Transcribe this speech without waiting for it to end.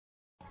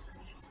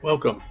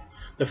Welcome.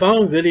 The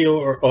following video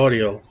or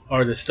audio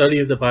are the study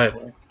of the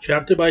Bible,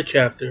 chapter by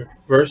chapter,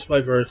 verse by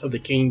verse of the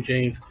King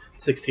James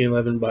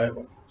 1611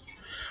 Bible.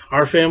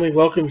 Our family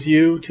welcomes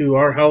you to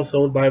our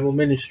household Bible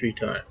ministry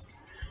time.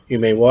 You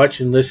may watch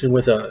and listen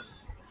with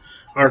us.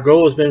 Our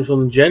goal has been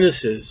from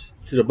Genesis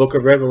to the book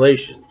of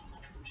Revelation.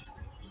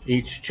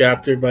 Each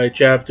chapter by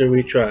chapter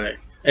we try.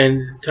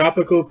 And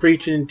topical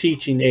preaching and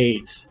teaching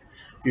aids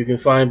you can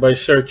find by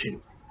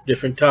searching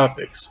different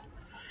topics.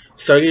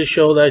 Study to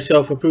show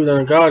thyself approved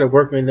unto God, a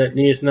workman that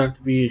needeth not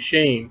to be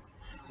ashamed,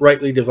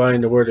 rightly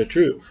dividing the word of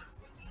truth.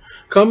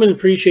 Come and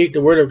appreciate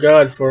the word of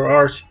God for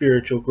our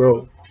spiritual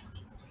growth,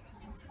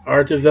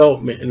 our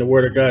development in the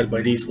word of God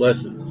by these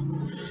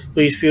lessons.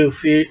 Please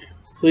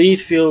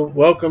feel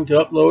welcome to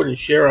upload and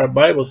share our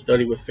Bible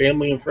study with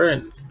family and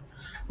friends.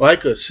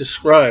 Like us,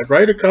 subscribe,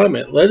 write a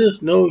comment, let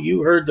us know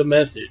you heard the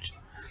message.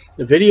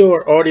 The video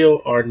or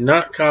audio are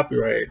not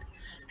copyrighted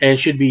and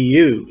should be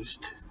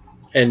used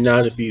and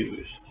not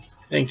abused.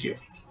 Thank you.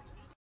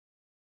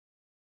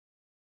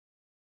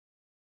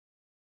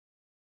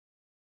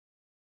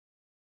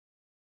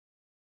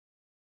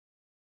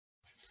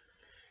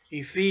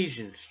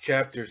 Ephesians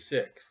chapter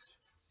 6.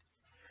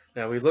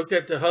 Now we looked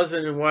at the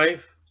husband and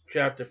wife,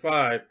 chapter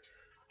 5.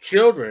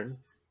 Children,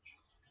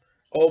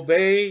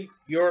 obey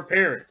your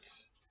parents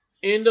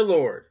in the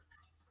Lord.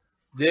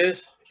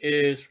 This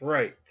is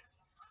right.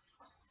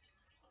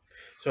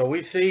 So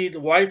we see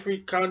the wife's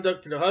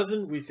conduct to the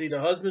husband. We see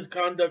the husband's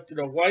conduct to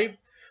the wife.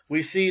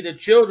 We see the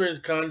children's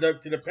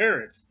conduct to the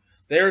parents.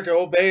 They are to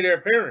obey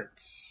their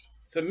parents.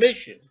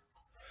 Submission.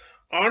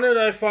 Honor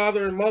thy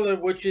father and mother,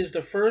 which is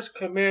the first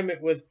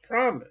commandment with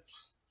promise.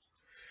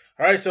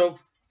 All right, so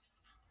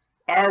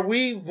are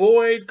we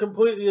void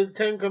completely of the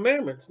Ten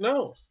Commandments?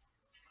 No.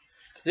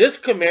 This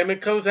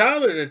commandment comes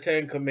out of the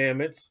Ten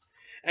Commandments,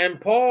 and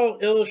Paul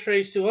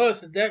illustrates to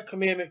us that that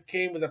commandment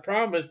came with a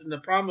promise, and the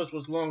promise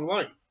was long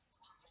life.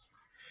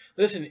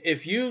 Listen,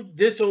 if you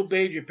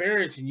disobeyed your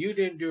parents and you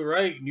didn't do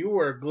right, and you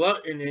were a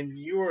glutton and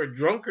you were a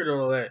drunkard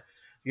and all that,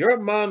 your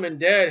mom and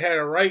dad had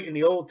a right in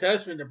the Old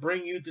Testament to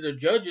bring you to the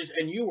judges,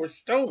 and you were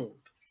stoned.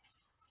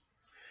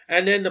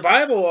 And then the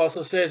Bible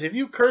also says if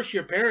you curse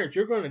your parents,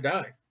 you're going to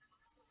die.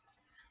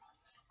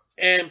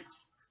 And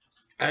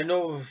I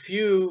know of a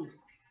few,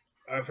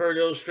 I've heard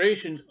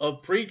illustrations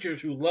of preachers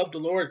who loved the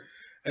Lord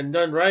and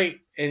done right,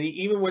 and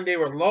even when they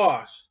were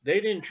lost, they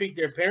didn't treat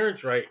their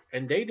parents right,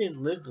 and they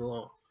didn't live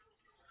long.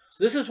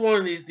 This is one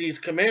of these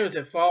commandments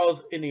that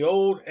falls in the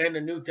Old and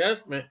the New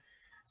Testament,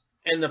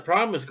 and the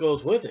promise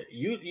goes with it.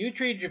 You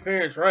treat your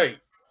parents right,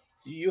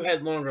 you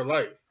had longer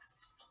life.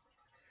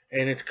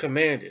 And it's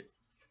commanded,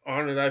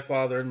 honor thy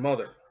father and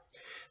mother,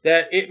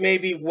 that it may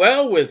be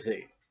well with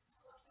thee.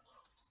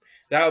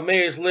 Thou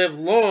mayest live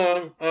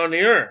long on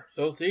the earth.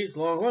 So see, it's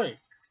long life.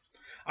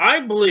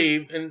 I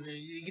believe, and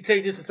you can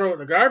take this and throw it in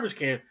the garbage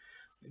can,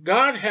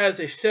 God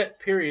has a set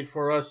period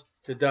for us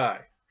to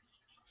die.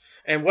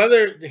 And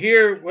whether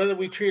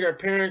we treat our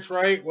parents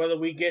right, whether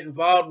we get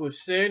involved with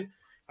sin,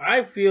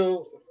 I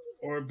feel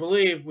or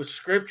believe with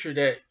Scripture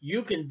that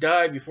you can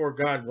die before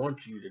God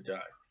wants you to die.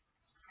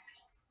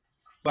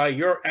 By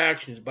your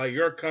actions, by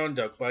your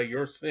conduct, by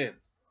your sin.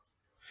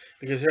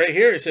 Because right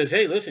here it says,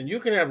 hey, listen, you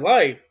can have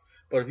life,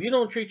 but if you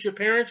don't treat your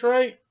parents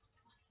right,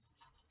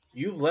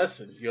 you've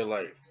lessened your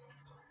life.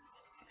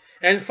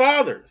 And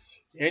fathers,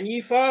 and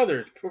ye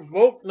fathers,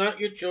 provoke not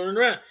your children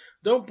wrath.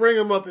 Don't bring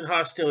them up in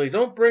hostility.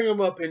 Don't bring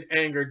them up in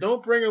anger.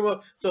 Don't bring them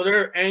up so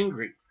they're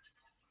angry.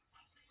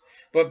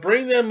 But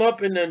bring them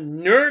up in the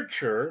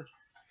nurture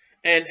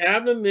and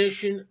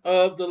admonition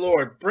of the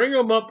Lord. Bring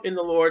them up in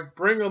the Lord.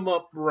 Bring them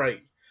up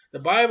right. The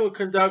Bible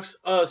conducts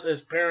us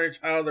as parents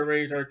how to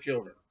raise our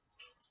children.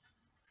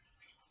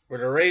 We're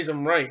to raise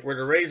them right. We're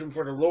to raise them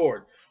for the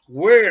Lord.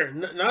 Where?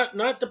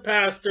 Not the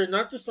pastor,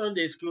 not the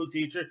Sunday school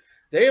teacher.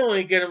 They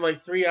only get them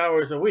like 3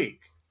 hours a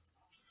week.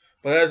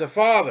 But as a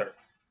father,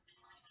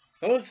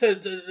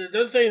 it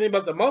doesn't say anything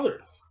about the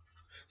mothers.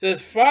 It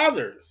says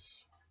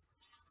fathers.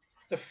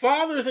 The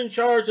father's in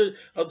charge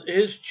of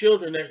his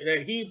children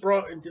that he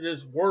brought into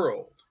this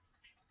world.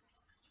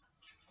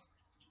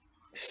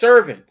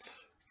 Servants.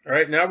 All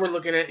right, now we're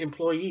looking at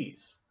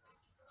employees.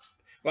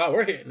 Wow,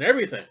 we're hitting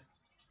everything.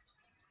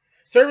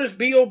 Servants,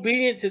 be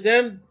obedient to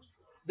them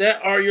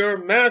that are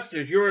your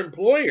masters, your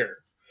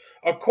employer,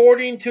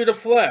 according to the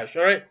flesh.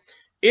 All right.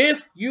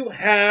 If you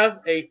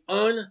have an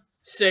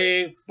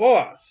unsaved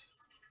boss,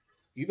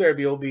 you better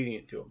be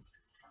obedient to him.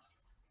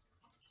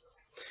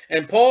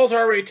 And Paul's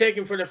already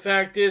taken for the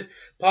fact is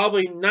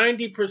probably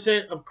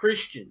 90% of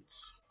Christians,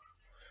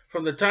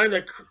 from the time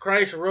that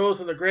Christ arose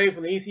from the grave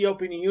from the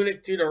Ethiopian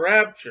eunuch to the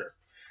rapture,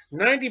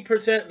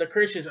 90% of the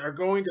Christians are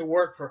going to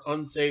work for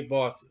unsaved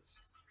bosses.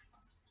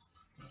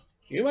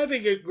 You might be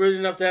good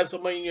enough to have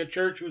somebody in your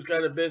church who's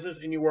got a business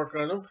and you work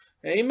on them.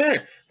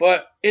 Amen.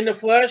 But in the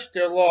flesh,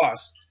 they're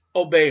lost.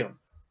 Obey them.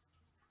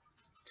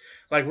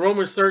 Like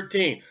Romans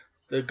 13.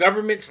 The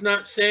government's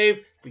not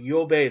saved, but you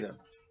obey them.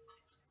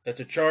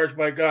 That's a charge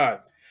by God.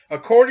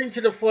 According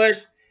to the flesh,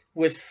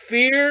 with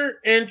fear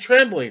and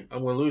trembling.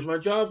 I'm going to lose my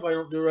job if I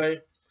don't do right.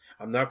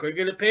 I'm not going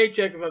to get a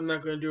paycheck if I'm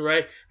not going to do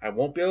right. I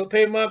won't be able to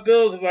pay my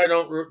bills if I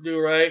don't do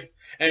right.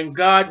 And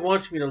God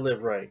wants me to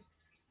live right.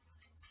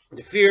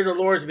 The fear of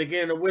the Lord is the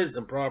beginning of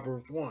wisdom,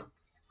 Proverbs 1.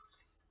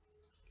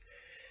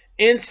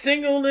 In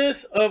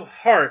singleness of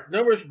heart. In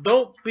other words,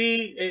 don't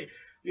be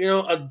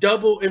a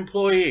double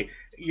employee.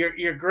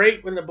 You're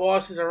great when the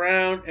boss is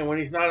around, and when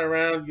he's not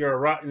around, you're a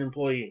rotten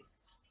employee.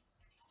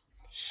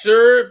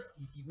 Serve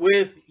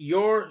with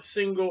your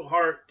single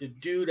heart to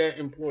do that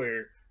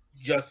employer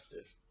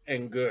justice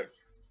and good.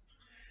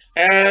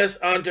 As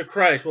unto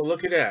Christ. Well,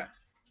 look at that.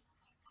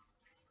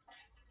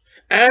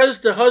 As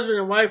the husband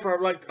and wife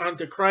are like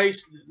unto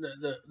Christ,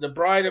 the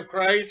bride of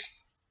Christ,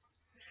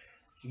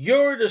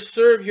 you're to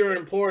serve your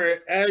employer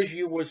as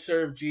you would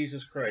serve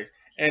Jesus Christ.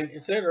 And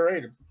it said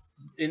already,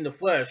 in the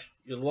flesh,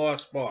 your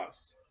lost boss.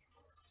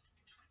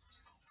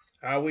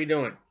 How are we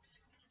doing?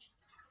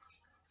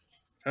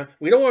 Huh?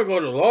 We don't want to go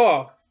to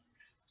law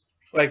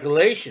like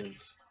Galatians.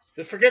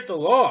 Just forget the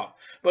law.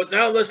 But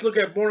now let's look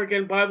at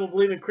born-again,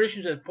 Bible-believing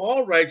Christians. As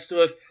Paul writes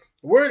to us,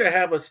 we're to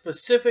have a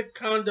specific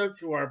conduct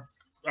to our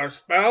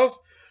spouse.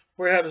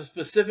 We're to have a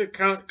specific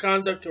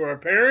conduct to our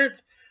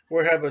parents.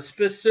 We're to have a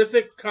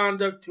specific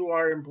conduct to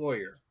our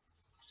employer.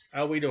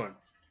 How are we doing?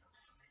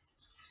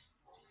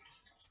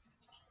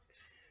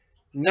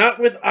 Not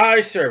with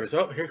eye service.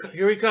 Oh,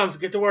 here he comes.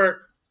 Get to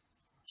work.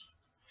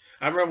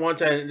 I remember one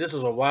time, this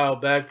was a while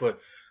back, but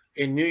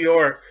in New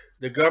York,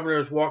 the governor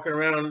was walking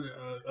around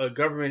a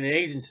government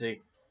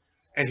agency,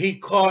 and he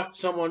caught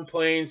someone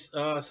playing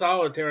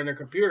solitaire on their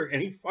computer,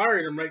 and he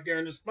fired him right there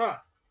on the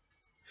spot.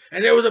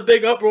 And there was a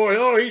big uproar.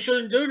 Oh, he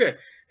shouldn't do that.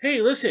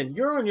 Hey, listen,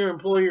 you're on your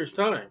employer's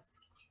time.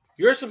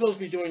 You're supposed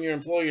to be doing your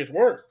employer's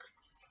work.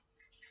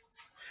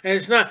 And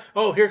it's not,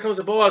 oh, here comes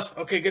the boss.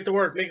 Okay, get to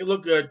work. Make it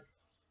look good.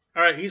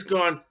 All right, he's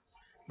gone.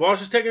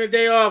 Boss is taking a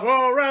day off.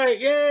 All right,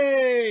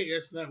 yay.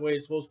 That's not the way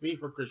it's supposed to be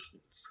for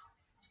Christians.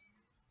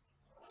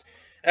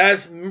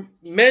 As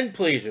men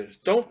pleasers,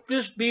 don't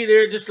just be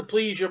there just to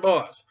please your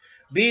boss.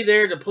 Be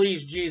there to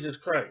please Jesus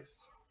Christ.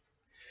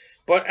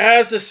 But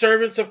as the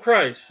servants of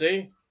Christ,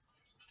 see?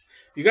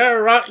 You got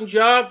a rotten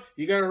job,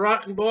 you got a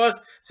rotten boss,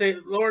 say,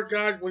 Lord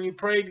God, when you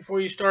pray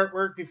before you start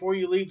work, before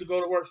you leave to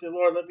go to work, say,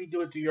 Lord, let me do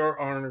it to your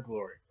honor and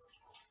glory.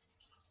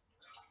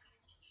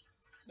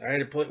 I had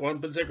to put one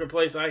particular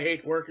place I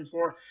hate working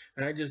for,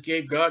 and I just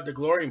gave God the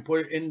glory and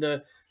put it in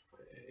the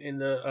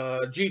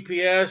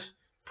GPS.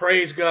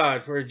 Praise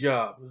God for a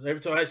job. Every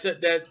time I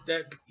set that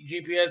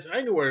GPS,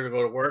 I knew where to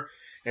go to work.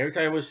 Every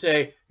time it would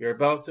say, you're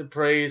about to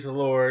praise the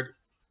Lord,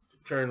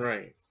 turn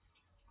right.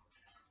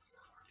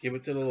 Give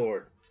it to the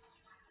Lord.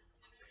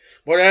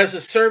 But as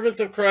the servants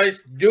of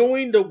Christ,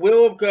 doing the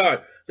will of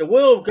God. The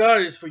will of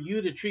God is for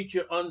you to treat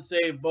your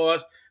unsaved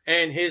boss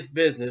and his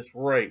business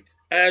right,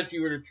 as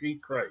you were to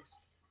treat Christ.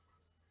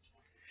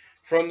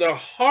 From the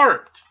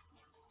heart.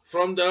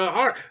 From the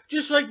heart.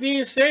 Just like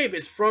being saved,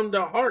 it's from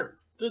the heart.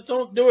 Just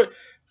don't do it.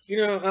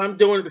 I'm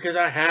doing it because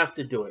I have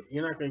to do it.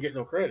 You're not going to get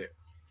no credit.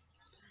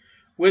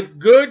 With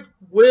good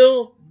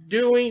will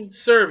doing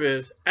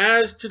service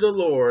as to the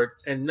Lord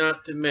and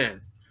not to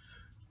men.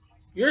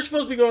 You're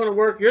supposed to be going to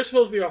work. You're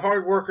supposed to be a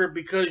hard worker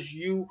because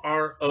you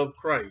are of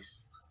Christ.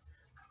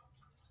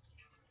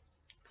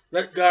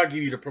 Let God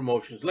give you the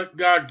promotions. Let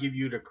God give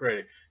you the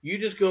credit. You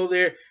just go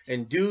there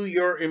and do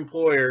your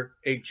employer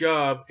a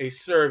job, a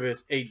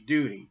service, a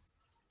duty.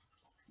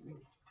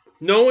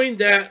 Knowing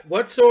that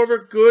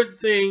whatsoever good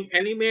thing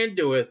any man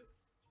doeth,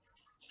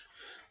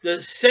 the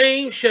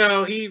same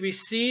shall he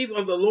receive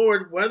of the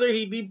Lord, whether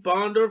he be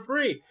bond or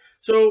free.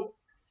 So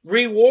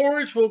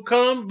rewards will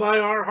come by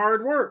our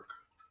hard work.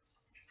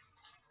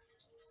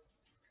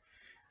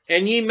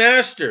 And ye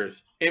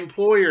masters,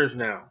 employers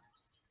now.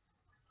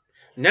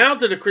 Now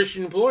to the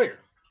Christian employer.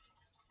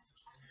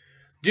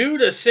 Do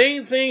the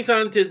same things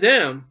unto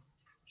them.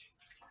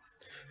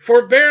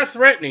 Forbear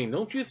threatening.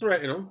 Don't you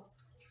threaten them.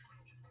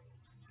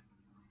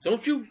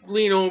 Don't you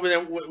lean over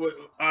them with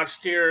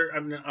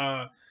austere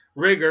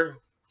rigor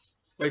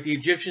like the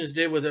Egyptians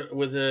did with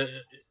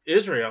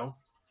Israel.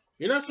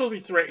 You're not supposed to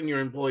be threatening your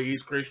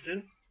employees,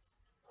 Christian.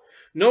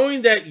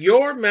 Knowing that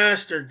your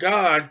master,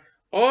 God,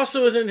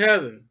 also is in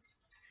heaven.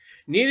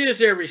 Neither is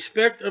there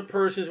respect of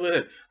persons with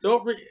him.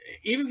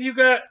 Even if you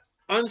got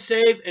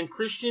unsaved and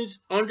Christians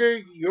under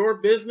your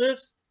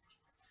business,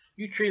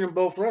 you treat them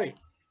both right.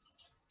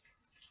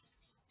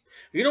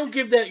 You don't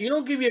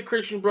give your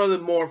Christian brother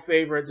more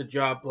favor at the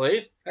job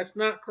place. That's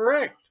not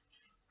correct.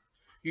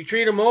 You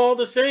treat them all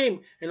the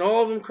same and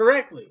all of them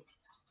correctly.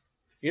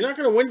 You're not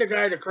going to win the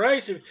guy to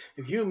Christ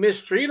if you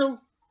mistreat him.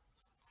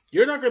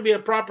 You're not going to be a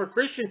proper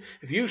Christian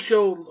if you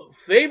show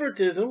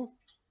favoritism.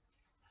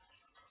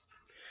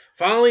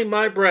 Finally,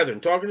 my brethren,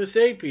 talking to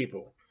saved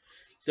people,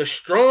 the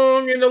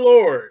strong in the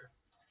Lord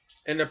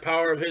and the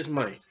power of his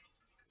might.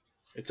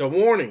 It's a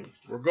warning.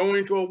 We're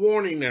going to a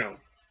warning now.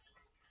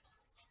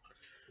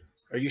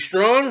 Are you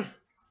strong?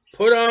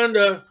 Put on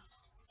the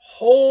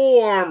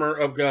whole armor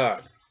of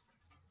God.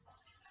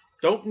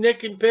 Don't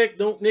nick and pick.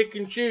 Don't nick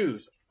and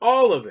choose.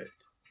 All of it.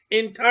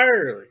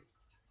 Entirely.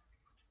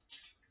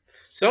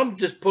 Some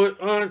just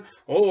put on,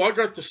 oh, I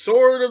got the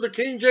sword of the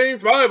King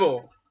James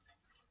Bible.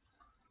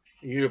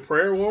 You a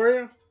prayer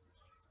warrior?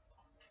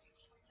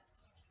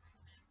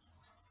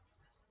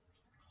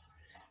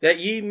 That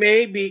ye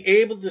may be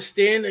able to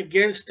stand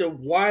against the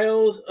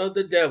wiles of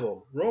the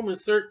devil.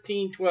 Romans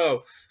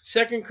 13:12,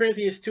 2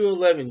 Corinthians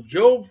 2:11,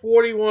 Job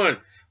 41.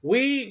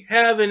 We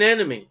have an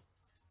enemy.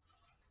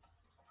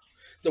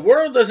 The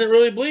world doesn't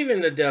really believe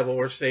in the devil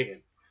or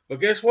Satan.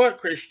 But guess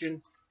what,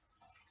 Christian?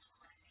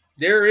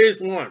 There is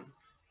one.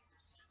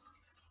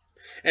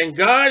 And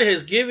God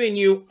has given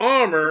you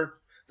armor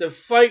to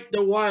fight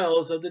the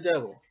wiles of the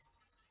devil.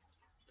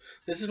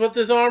 This is what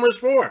this armor is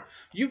for.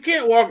 You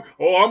can't walk,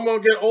 oh, I'm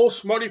going to get old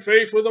smutty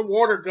face with a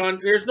water gun.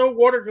 There's no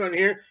water gun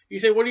here.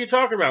 You say, what are you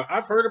talking about?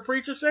 I've heard a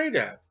preacher say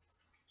that.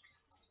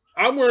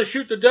 I'm going to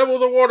shoot the devil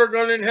with a water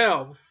gun in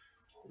hell.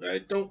 I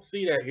don't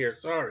see that here.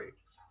 Sorry.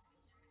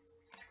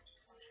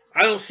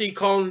 I don't see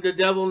calling the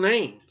devil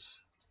names.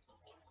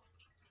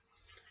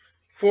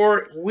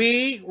 For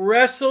we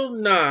wrestle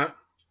not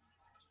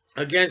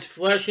against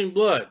flesh and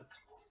blood.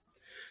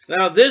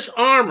 Now, this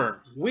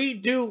armor, we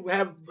do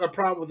have a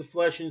problem with the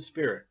flesh and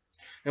spirit.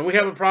 And we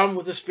have a problem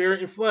with the spirit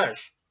and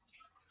flesh.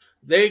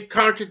 They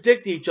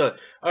contradict each other.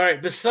 All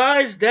right,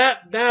 besides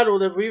that battle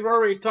that we've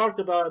already talked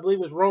about, I believe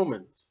it was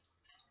Romans.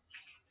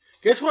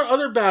 Guess what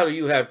other battle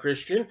you have,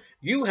 Christian?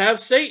 You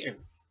have Satan.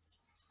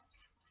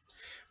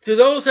 To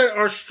those that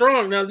are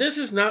strong. Now, this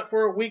is not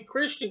for a weak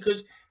Christian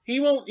because he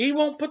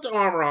won't put the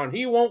armor on.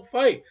 He won't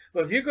fight.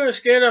 But if you're going to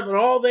stand up and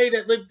all they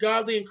that live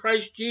godly in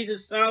Christ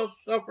Jesus shall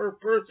suffer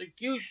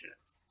persecution.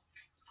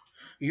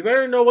 You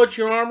better know what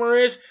your armor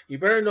is. You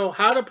better know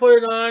how to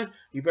put it on.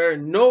 You better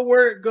know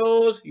where it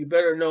goes. You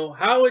better know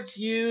how it's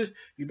used.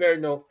 You better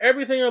know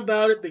everything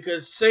about it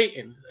because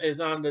Satan is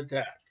on the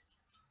attack.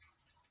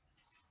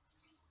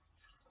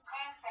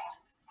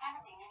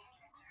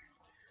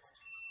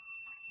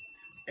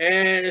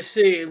 And let's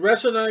see,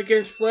 wrestle not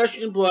against flesh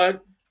and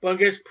blood, but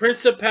against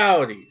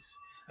principalities.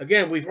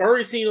 Again, we've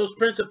already seen those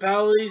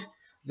principalities.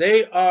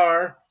 They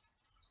are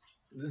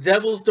the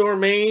devil's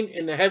domain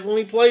in the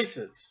heavenly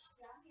places.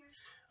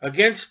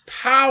 Against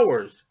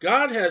powers.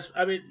 God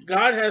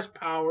has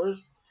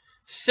powers.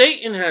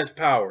 Satan has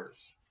powers.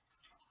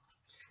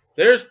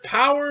 There's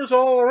powers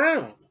all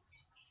around.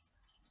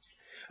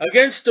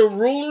 Against the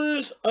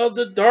rulers of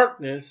the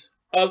darkness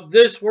of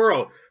this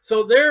world.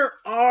 So there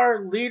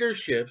are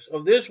leaderships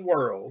of this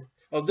world,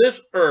 of this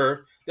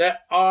earth, that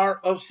are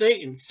of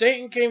Satan.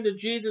 Satan came to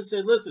Jesus and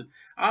said, listen,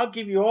 I'll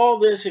give you all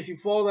this if you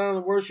fall down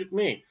and worship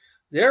me.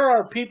 There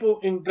are people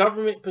in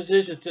government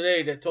positions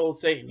today that told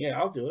Satan, yeah,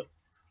 I'll do it.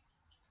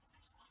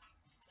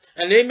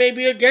 And they may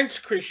be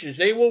against Christians.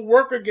 They will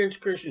work against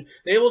Christians.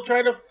 They will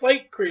try to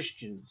fight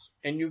Christians.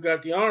 And you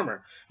got the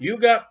armor. You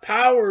got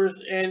powers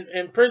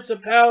and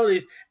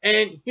principalities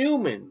and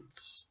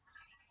humans.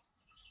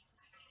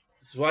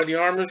 This is why the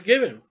armor is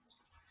given.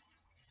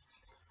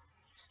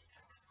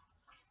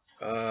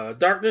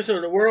 Darkness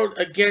of the world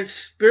against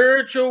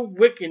spiritual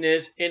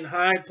wickedness in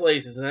high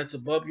places. And that's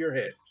above your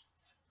head.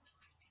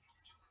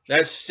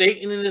 That's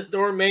Satan in his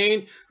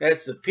domain.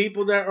 That's the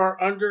people that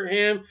are under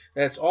him.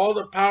 That's all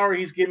the power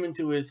he's given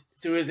to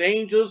his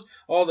angels.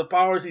 All the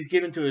powers he's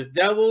given to his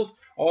devils.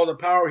 All the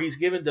power he's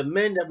given to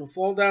men that will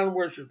fall down and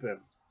worship him.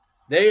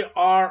 They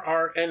are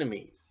our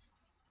enemies.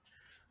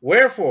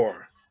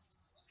 Wherefore,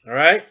 all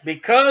right,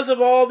 because of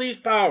all these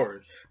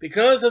powers,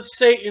 because of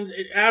Satan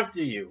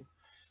after you,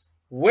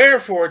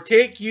 wherefore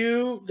take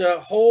you the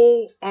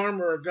whole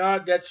armor of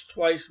God. That's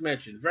twice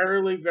mentioned.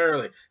 Verily,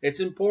 verily.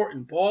 It's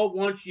important. Paul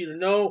wants you to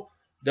know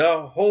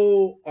the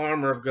whole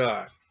armor of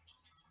God.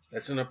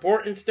 That's an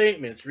important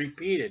statement. It's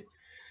repeated.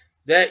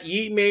 That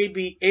ye may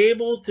be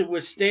able to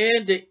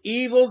withstand the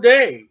evil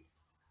day.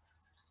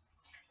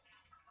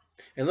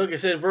 And look,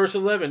 it said in verse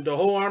 11, the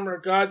whole armor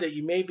of God that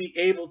you may be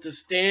able to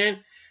stand.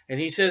 And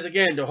he says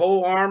again, the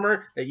whole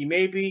armor that you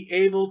may be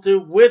able to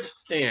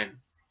withstand.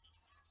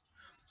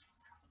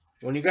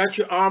 When you got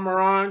your armor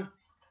on,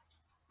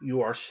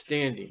 you are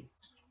standing.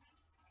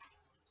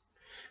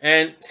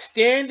 And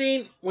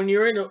standing, when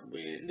you're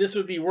in, this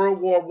would be World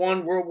War I,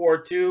 World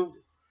War II.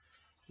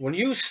 When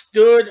you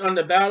stood on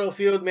the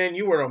battlefield, man,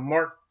 you were a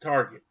marked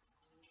target.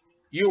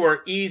 You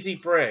were easy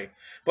prey.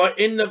 But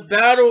in the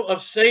battle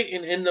of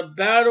Satan, in the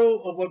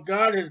battle of what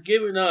God has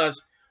given us,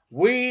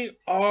 we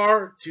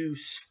are to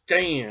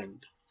stand.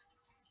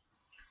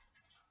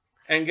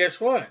 And guess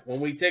what? When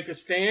we take a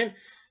stand,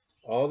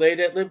 all they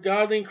that live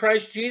godly in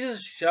Christ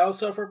Jesus shall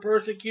suffer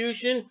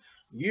persecution.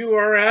 You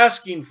are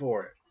asking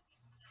for it.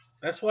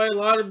 That's why a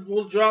lot of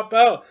will drop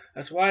out.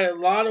 That's why a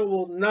lot of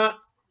will not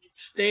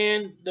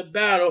stand the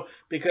battle,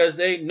 because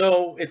they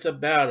know it's a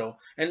battle.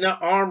 And the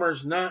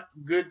armor's not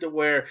good to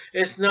wear.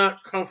 It's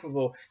not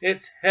comfortable.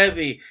 It's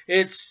heavy.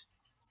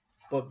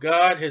 But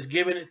God has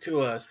given it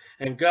to us,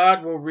 and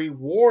God will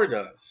reward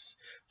us.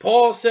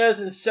 Paul says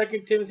in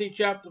 2 Timothy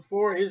chapter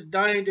 4, his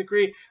dying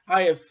decree,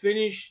 I have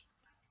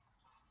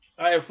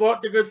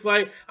fought the good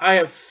fight. I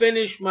have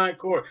finished my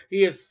course.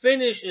 He has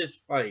finished his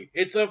fight.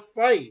 It's a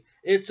fight.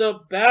 It's a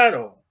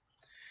battle.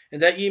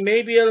 and that ye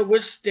may be able to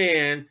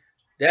withstand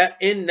that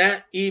in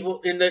the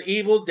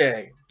evil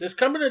day. There's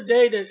coming a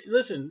day that,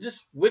 listen,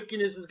 this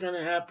wickedness is going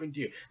to happen to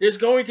you. There's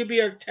going to be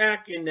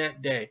attack in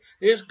that day.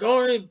 There's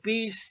going to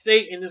be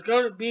Satan. There's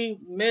going to be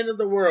men of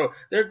the world.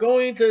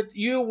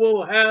 You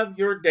will have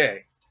your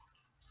day.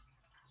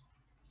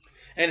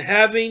 And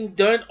having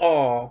done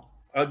all,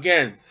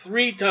 again,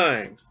 3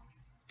 times,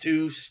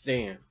 to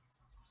stand.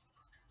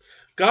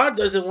 God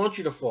doesn't want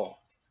you to fall.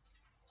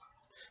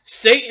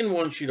 Satan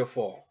wants you to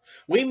fall.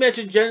 We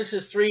mentioned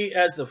Genesis 3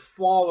 as the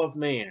fall of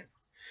man.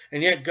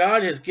 And yet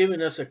God has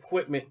given us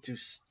equipment to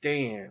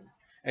stand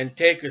and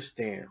take a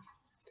stand.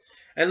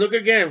 And look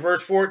again,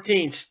 verse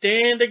 14.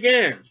 Stand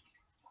again.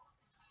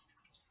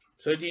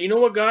 So do you know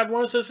what God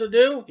wants us to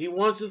do? He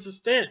wants us to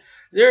stand.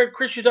 There are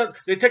Christians out,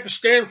 they take a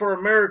stand for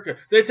America.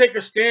 They take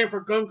a stand for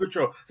gun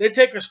control. They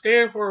take a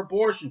stand for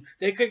abortion.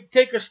 They could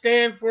take a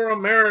stand for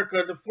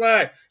America, the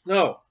flag.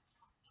 No.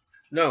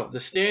 The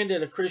stand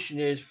that a Christian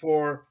is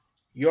for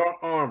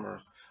your armor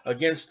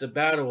against the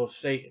battle of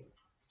Satan.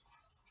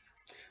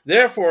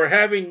 Therefore,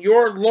 having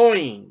your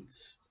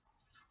loins,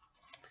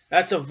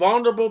 that's a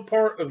vulnerable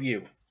part of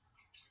you.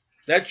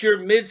 That's your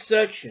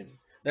midsection.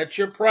 That's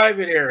your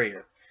private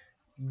area.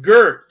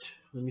 Girt.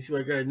 Let me see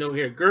what I got a note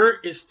here.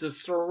 Girt is to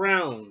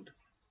surround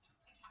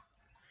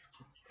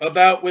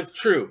about with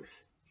truth.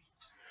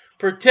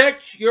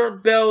 Protect your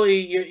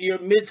belly, your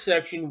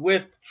midsection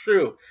with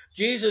truth.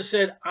 Jesus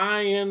said,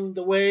 I am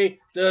the way,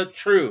 the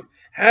truth.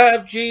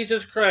 Have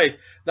Jesus Christ.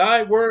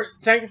 Thy word,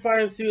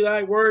 sanctify him through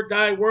thy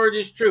word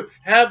is true.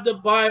 Have the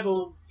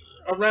Bible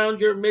around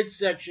your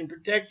midsection,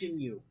 protecting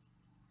you.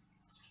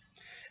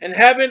 And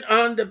having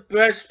on the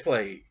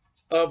breastplate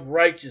of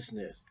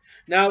righteousness.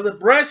 Now the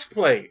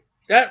breastplate,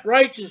 that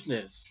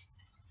righteousness,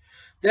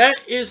 that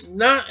is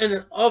not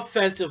an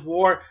offensive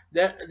war,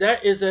 that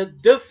is a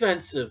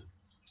defensive.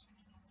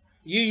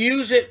 You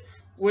use it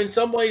when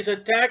somebody's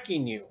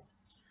attacking you.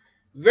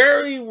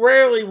 Very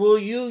rarely will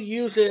you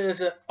use it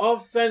as an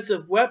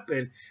offensive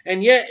weapon.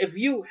 And yet, if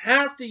you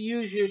have to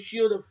use your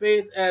shield of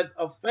faith as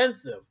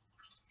offensive,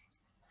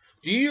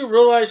 do you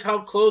realize how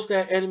close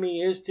that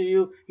enemy is to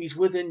you? He's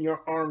within your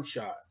arm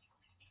shot.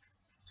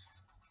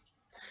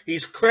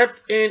 He's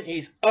crept in.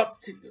 He's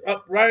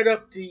right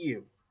up to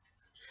you.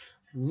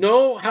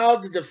 Know how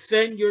to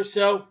defend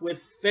yourself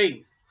with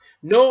faith.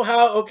 Know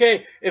how,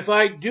 okay, if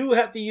I do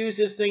have to use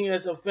this thing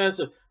as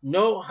offensive,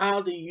 know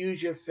how to use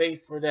your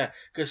faith for that.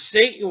 Because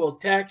Satan will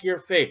attack your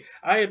faith.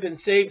 I have been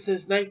saved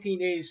since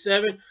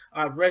 1987.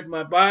 I've read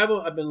my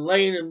Bible. I've been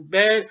laying in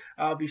bed.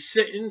 I'll be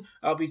sitting.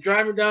 I'll be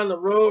driving down the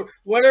road.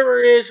 Whatever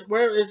it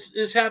is,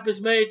 this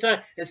happens many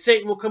times. And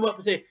Satan will come up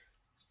and say,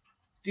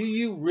 do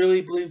you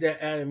really believe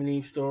that Adam and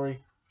Eve story?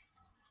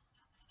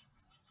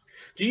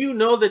 Do you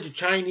know that the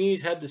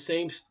Chinese had the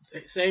same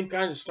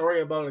kind of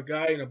story about a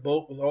guy in a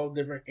boat with all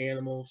different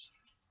animals?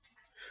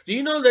 Do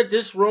you know that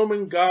this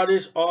Roman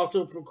goddess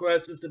also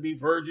professes to be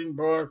virgin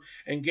born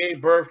and gave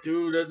birth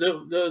to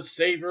the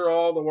Savior of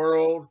all the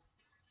world?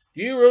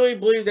 Do you really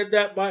believe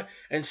that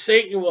and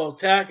Satan will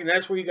attack, and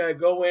that's where you got to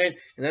go in,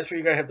 and that's where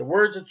you got to have the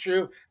words of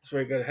truth. That's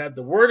where you got to have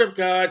the Word of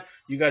God.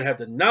 You got to have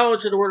the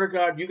knowledge of the Word of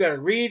God. You got to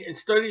read and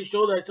study to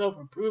show thyself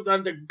approved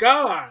unto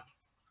God.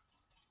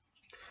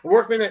 A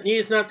workman that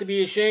needs not to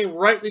be ashamed,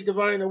 rightly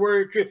dividing the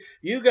word of truth.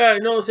 You got to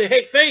know and say,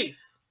 hey, faith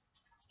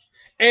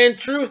and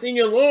truth in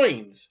your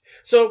loins.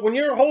 So when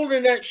you're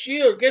holding that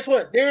shield, guess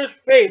what? There's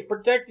faith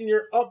protecting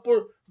your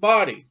upper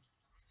body.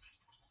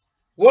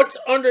 What's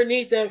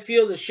underneath that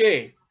field of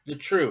shade? The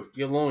truth,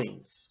 your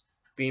loins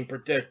being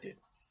protected.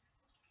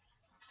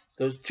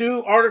 Those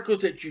 2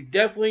 articles that you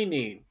definitely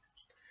need.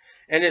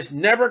 And it's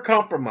never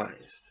compromised.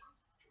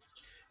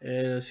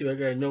 And let's see what I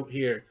got a note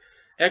here.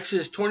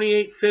 Exodus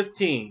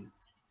 28:15.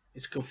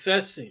 It's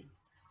confessing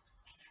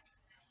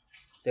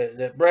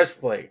that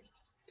breastplate.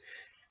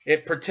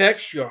 It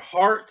protects your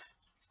heart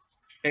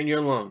and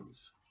your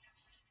lungs.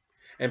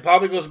 And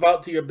probably goes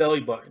about to your belly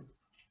button.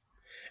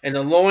 And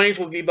the loins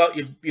will be about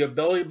your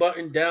belly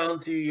button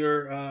down to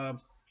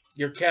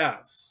your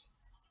calves.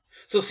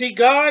 So see,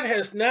 God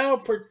has now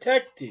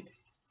protected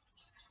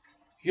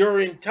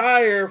your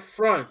entire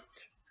front.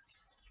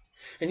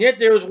 And yet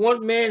there was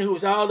one man who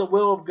was out of the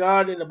will of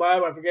God in the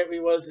Bible. I forget what he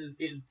was.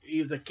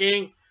 He was a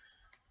king.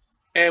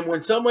 And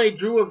when somebody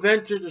drew a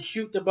venture to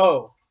shoot the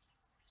bow,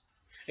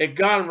 it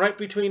got him right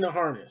between the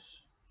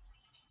harness.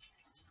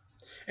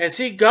 And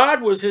see,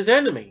 God was his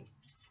enemy.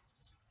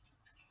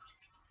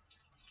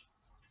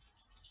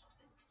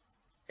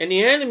 And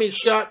the enemy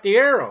shot the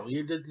arrow.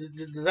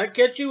 Does that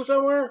catch you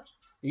somewhere?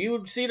 You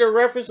would see the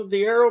reference of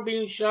the arrow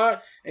being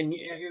shot and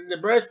the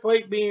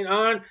breastplate being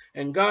on,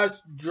 and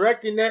God's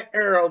directing that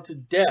arrow to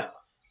death.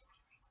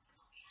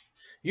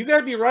 You got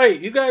to be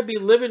right. You got to be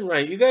living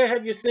right. You got to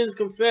have your sins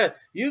confessed.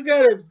 You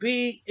got to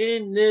be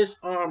in this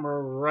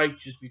armor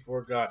righteous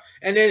before God.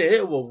 And then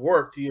it will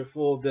work to your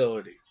full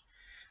ability.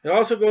 It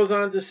also goes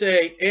on to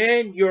say,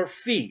 and your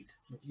feet.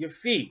 Your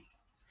feet.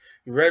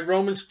 You read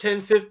Romans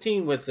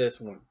 10:15 with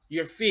this one.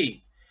 Your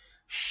feet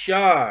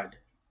shod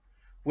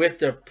with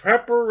the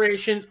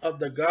preparation of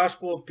the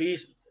gospel of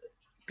peace.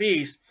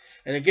 peace.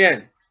 And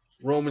again,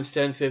 Romans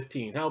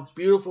 10:15. How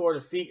beautiful are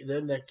the feet of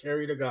them that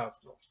carry the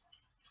gospel.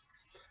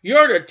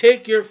 You're to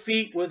take your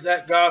feet with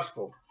that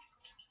gospel.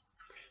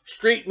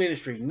 Street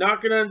ministry,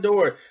 knocking on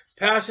doors,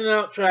 passing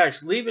out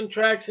tracts, leaving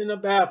tracts in the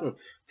bathroom,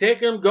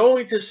 taking them,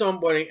 going to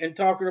somebody and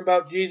talking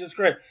about Jesus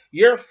Christ.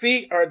 Your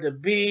feet are to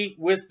be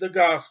with the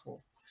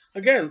gospel.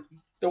 Again,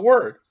 the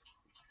word.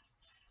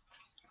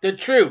 The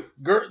truth,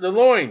 the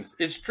loins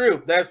is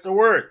truth. That's the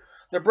word.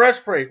 The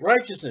breastplate,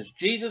 righteousness.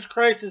 Jesus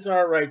Christ is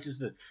our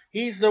righteousness.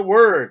 He's the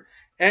word.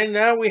 And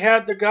now we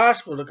have the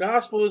gospel. The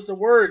gospel is the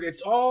word.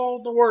 It's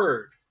all the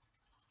word.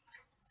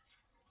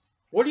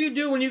 What do you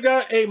do when you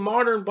got a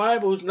modern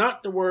Bible who's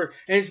not the word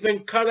and it's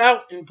been cut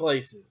out in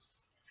places?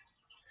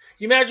 Can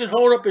you imagine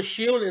holding up a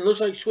shield and it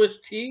looks like Swiss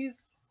cheese?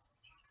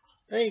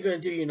 That ain't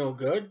going to do you no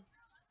good.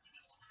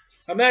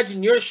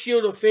 Imagine your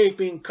shield of faith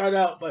being cut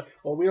out by,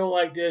 well, we don't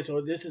like this,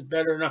 or this is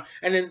better now,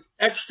 and then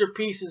extra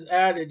pieces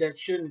added that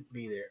shouldn't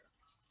be there.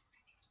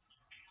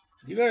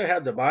 You got to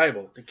have the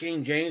Bible, the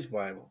King James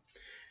Bible.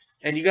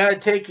 And you got to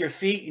take your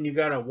feet and you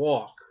got to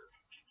walk.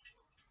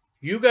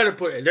 You got to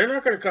put it. They're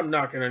not going to come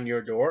knocking on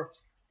your door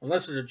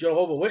unless they're the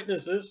Jehovah's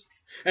Witnesses.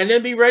 And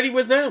then be ready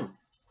with them.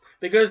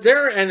 Because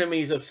they're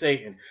enemies of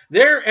Satan.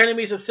 They're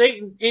enemies of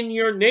Satan in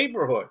your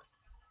neighborhood.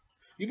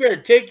 You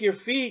better take your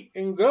feet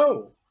and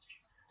go.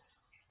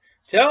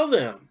 Tell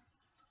them.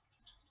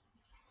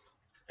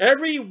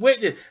 Every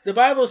witness. The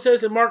Bible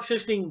says in Mark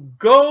 16,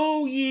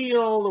 go ye in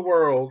all the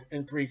world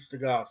and preach the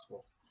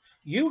gospel.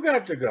 You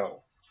got to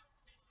go.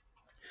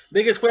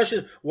 Biggest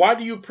question, why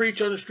do you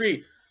preach on the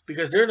street?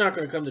 Because they're not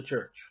going to come to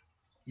church.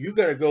 You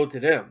got to go to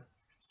them.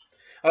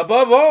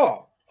 Above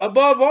all,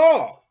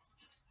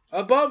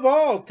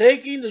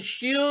 taking the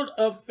shield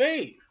of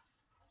faith.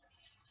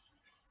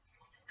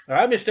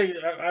 I mistaken.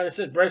 I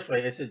said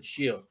breastplate. I said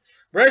shield.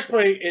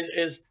 Breastplate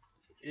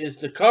is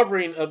the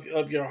covering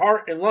of your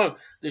heart and lung.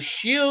 The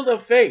shield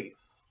of faith.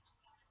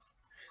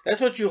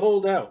 That's what you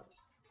hold out.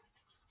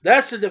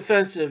 That's the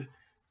defensive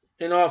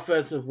and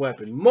offensive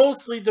weapon.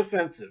 Mostly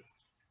defensive.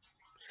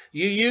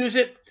 You use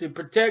it to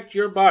protect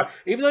your body.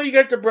 Even though you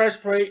got the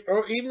breastplate,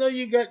 or even though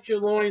you got your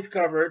loins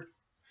covered,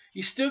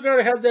 you still got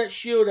to have that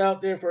shield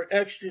out there for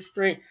extra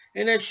strength.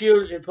 And that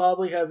shield is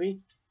probably heavy.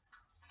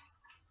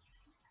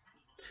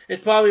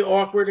 It's probably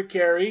awkward to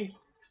carry.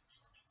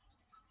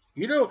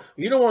 You don't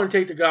want to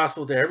take the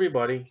gospel to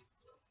everybody.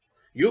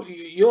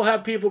 You'll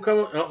have people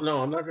come. Oh, no,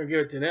 I'm not going to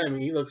give it to them.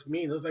 He looks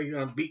mean. He looks like he's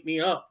going to beat me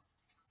up.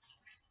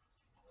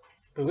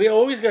 But we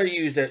always got to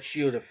use that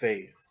shield of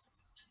faith.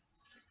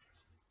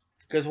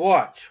 Because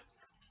watch.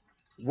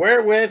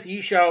 Wherewith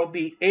ye shall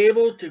be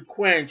able to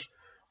quench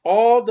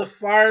all the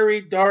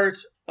fiery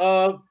darts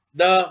of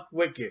the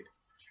wicked.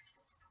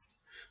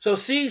 So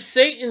see,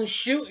 Satan's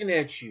shooting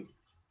at you.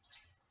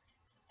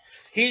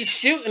 He's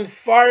shooting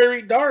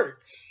fiery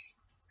darts.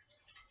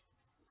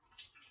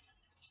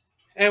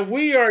 And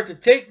we are to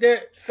take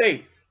that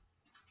faith.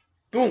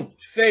 Boom,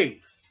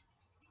 faith.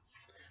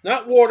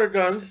 Not water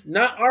guns,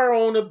 not our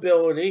own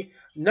ability,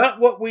 not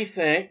what we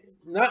think,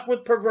 not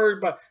with perverted,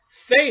 but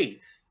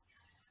faith.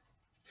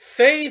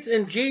 Faith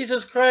in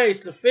Jesus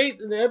Christ, the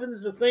faith in the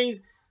evidence of things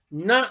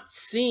not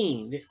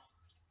seen.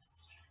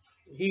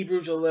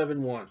 Hebrews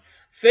 11:1.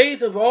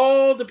 Faith of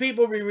all the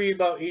people we read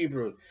about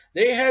Hebrews.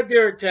 They had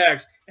their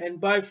attacks,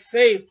 and by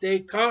faith they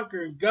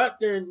conquered, got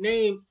their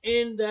name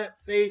in that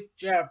faith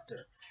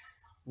chapter.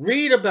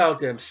 Read about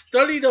them.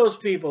 Study those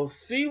people.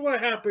 See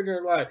what happened in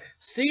their life.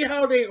 See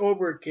how they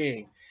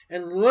overcame.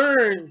 And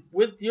learn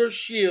with your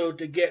shield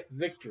to get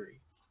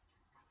victory.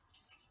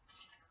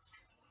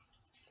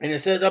 And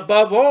it says,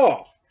 above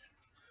all,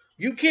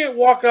 you can't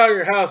walk out of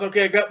your house,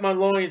 okay, I got my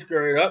loins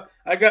girded up.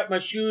 I got my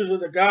shoes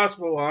with the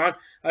gospel on.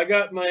 I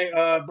got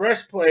my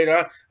breastplate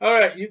on. All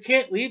right, you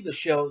can't leave the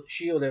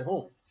shield at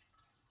home.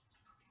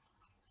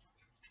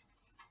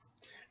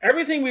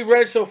 Everything we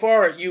read so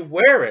far, you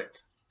wear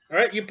it. All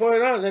right, you put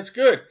it on. That's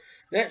good.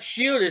 That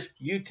shield is,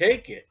 you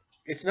take it.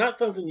 It's not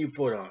something you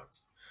put on.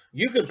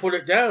 You can put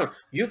it down.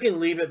 You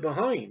can leave it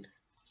behind.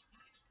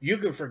 You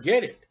can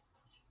forget it.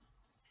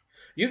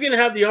 You can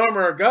have the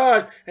armor of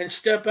God and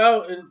step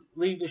out and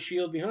leave the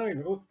shield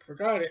behind. Oh,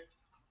 forgot it.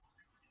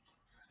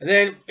 And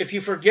then if you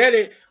forget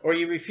it or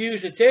you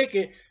refuse to take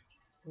it,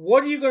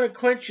 what are you going to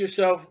quench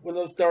yourself when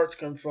those darts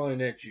come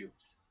flying at you?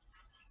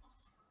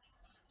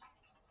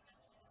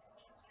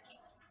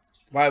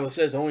 The Bible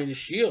says only the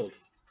shield.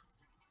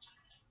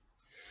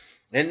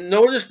 And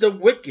notice the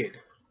wicked.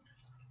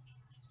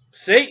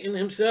 Satan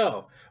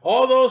himself.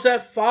 All those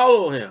that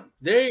follow him.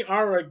 They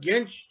are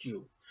against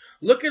you.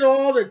 Look at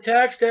all the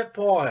attacks that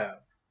Paul had.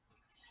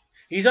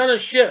 He's on a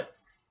ship.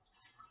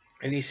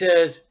 And he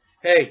says,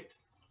 hey,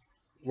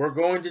 we're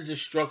going to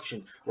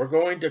destruction. We're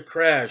going to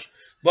crash.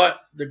 But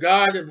the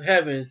God of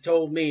heaven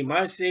told me,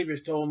 my Savior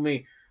told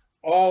me,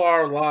 all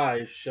our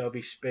lives shall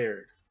be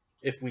spared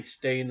if we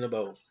stay in the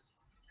boat.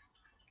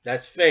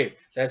 That's faith.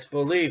 That's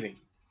believing.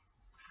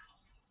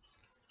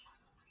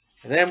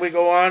 And then we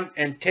go on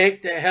and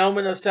take the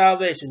helmet of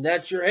salvation.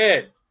 That's your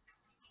head.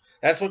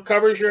 That's what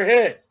covers your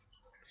head.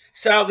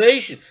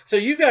 Salvation. So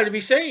you got to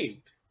be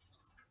saved.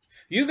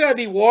 You got to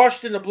be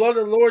washed in the blood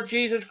of the Lord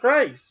Jesus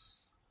Christ.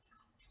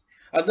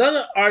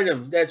 Another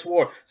item that's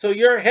war. So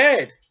your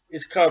head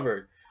is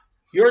covered.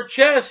 Your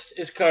chest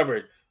is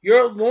covered.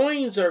 Your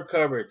loins are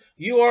covered.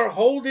 You are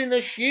holding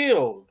a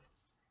shield.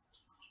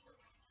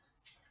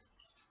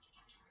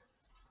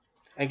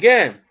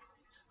 Again,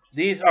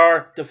 these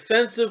are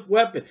defensive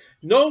weapons.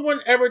 No one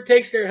ever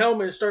takes their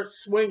helmet and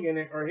starts swinging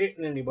it or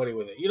hitting anybody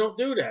with it. You don't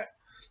do that.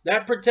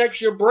 That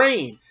protects your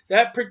brain.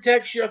 That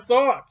protects your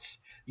thoughts.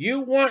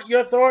 You want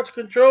your thoughts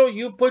controlled,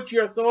 you put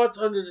your thoughts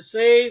under the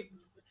save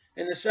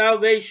and the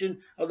salvation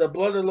of the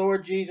blood of the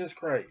Lord Jesus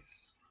Christ.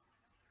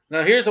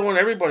 Now here's the one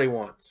everybody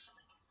wants.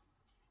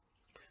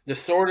 The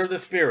sword of the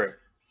Spirit.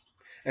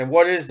 And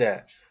what is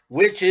that?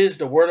 Which is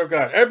the Word of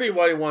God.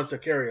 Everybody wants to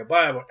carry a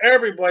Bible.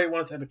 Everybody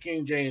wants to have a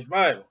King James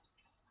Bible.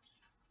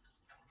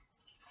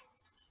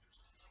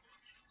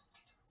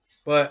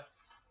 But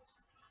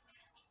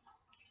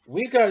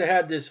we got to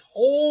have this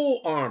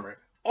whole armor.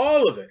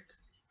 All of it.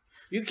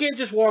 You can't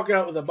just walk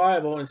out with a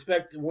Bible and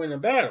expect to win a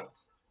battle.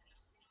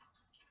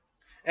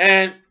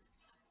 And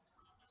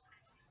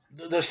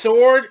the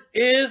sword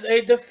is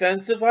a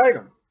defensive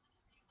item.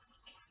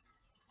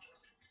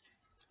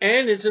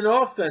 And it's an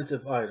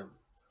offensive item.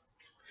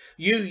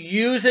 You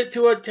use it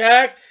to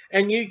attack,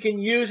 and you can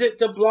use it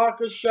to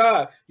block a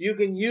shot. You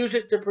can use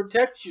it to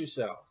protect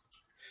yourself.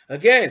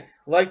 Again,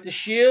 like the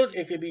shield,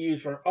 it can be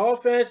used for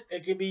offense.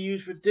 It can be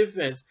used for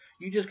defense.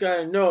 You just got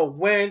to know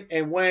when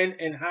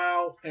and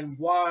how and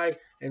why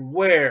and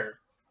where.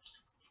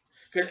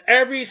 Because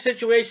every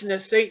situation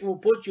that Satan will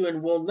put you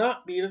in will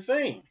not be the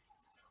same.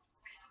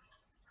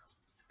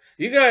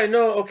 You got to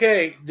know,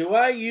 okay, do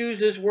I use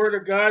this Word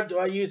of God? Do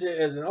I use it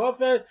as an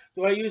offense?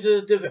 Do I use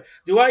it as defense?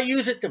 Do I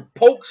use it to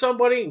poke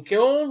somebody and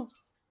kill them?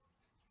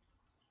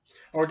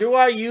 Or do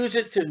I use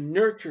it to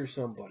nurture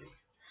somebody?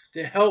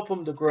 To help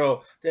them to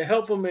grow? To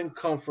help them in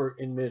comfort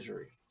and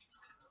misery?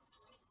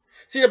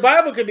 See, the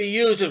Bible can be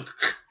used as,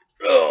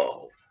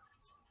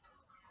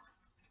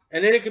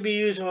 and then it can be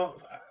used,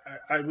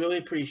 I really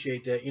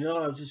appreciate that. You know,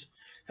 I was just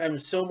having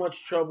so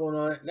much trouble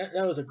on it.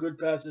 That was a good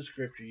passage of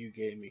scripture you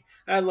gave me.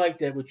 I like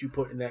that what you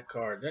put in that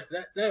card.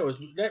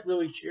 That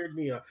really cheered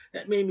me up.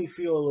 That made me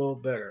feel a little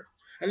better.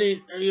 And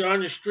then you're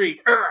on the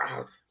street,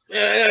 shut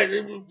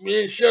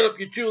up,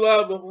 you're too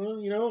loud. But well,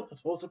 you know, I'm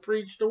supposed to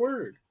preach the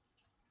word.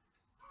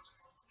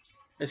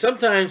 And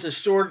sometimes the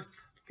sword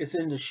is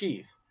in the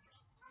sheath.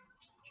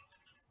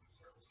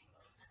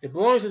 It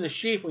belongs in the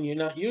sheath when you're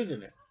not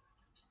using it.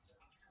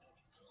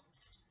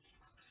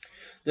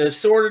 The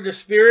sword of the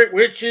Spirit,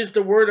 which is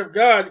the Word of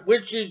God,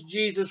 which is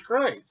Jesus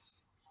Christ,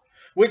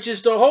 which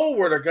is the whole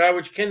Word of God,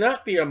 which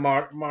cannot be a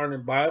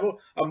modern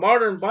Bible. A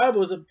modern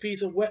Bible is a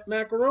piece of wet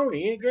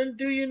macaroni. It ain't going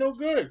to do you no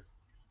good.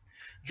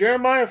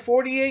 Jeremiah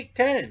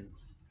 48:10.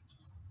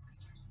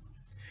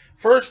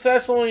 1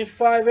 Thessalonians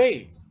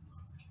 5:8.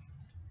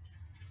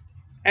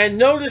 And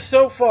notice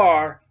so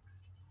far,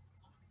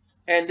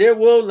 and there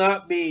will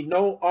not be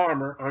no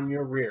armor on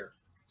your rear.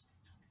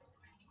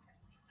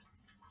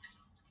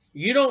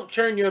 You don't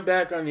turn your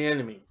back on the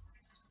enemy.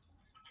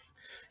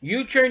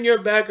 You turn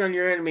your back on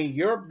your enemy,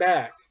 your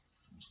back,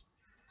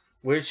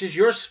 which is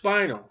your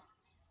spinal,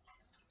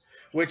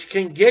 which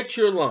can get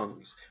your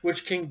lungs,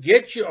 which can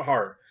get your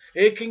heart,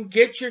 it can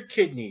get your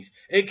kidneys,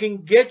 it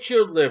can get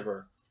your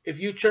liver. If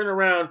you turn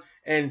around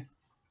and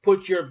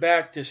put your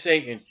back to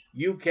Satan,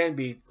 you can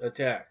be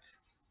attacked.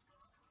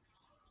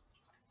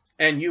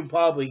 And you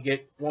probably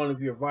get one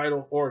of your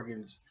vital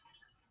organs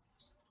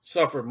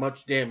suffer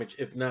much damage,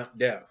 if not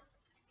death.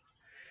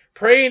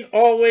 Praying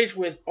always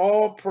with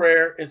all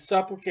prayer and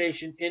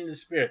supplication in the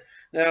Spirit.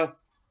 Now,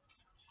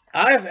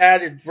 I've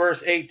added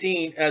verse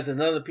 18 as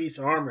another piece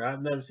of armor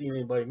I've never seen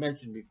anybody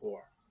mention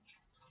before.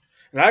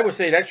 And I would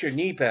say that's your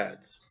knee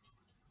pads.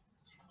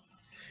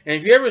 And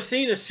if you ever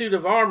seen a suit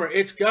of armor,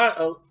 it's got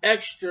an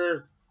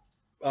extra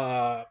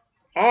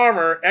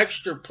armor,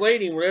 extra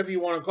plating, whatever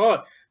you want to call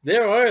it.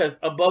 There is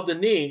above the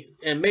knee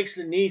and makes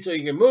the knee so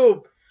you can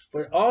move, but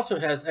it also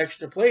has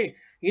extra plating.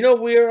 You know,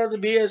 we ought to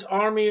be as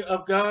army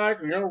of God,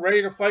 you know,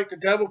 ready to fight the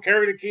devil,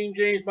 carry the King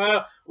James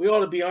Bible. We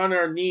ought to be on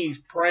our knees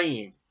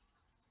praying.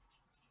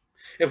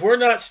 If we're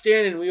not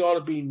standing, we ought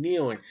to be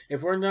kneeling.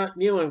 If we're not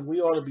kneeling,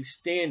 we ought to be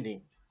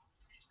standing.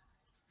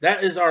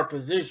 That is our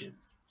position.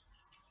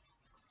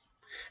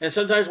 And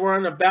sometimes we're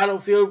on the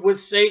battlefield with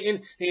Satan,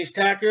 and he's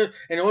attacking us,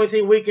 and the only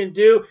thing we can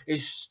do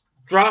is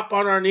drop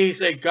on our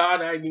knees and say,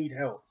 God, I need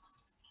help.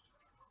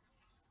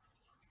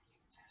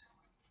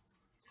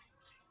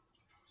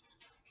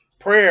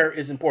 Prayer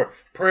is important.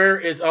 Prayer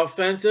is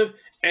offensive,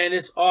 and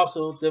it's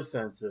also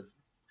defensive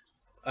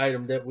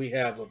item that we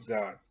have of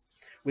God.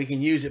 We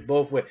can use it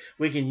both ways.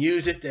 We can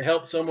use it to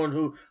help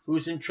someone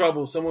who's in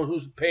trouble, someone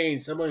who's in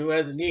pain, someone who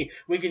has a need.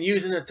 We can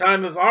use it in the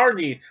time of our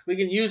need. We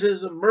can use it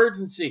as an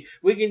emergency.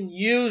 We can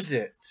use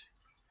it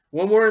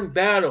when we're in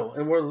battle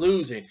and we're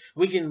losing.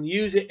 We can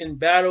use it in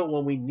battle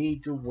when we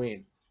need to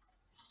win.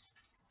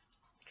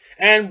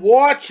 And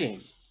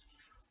watching.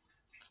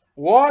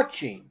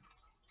 You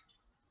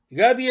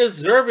got to be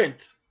observant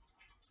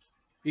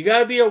You got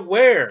to be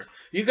aware.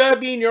 You got to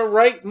be in your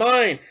right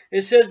mind.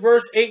 It says,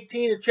 verse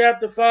 18 of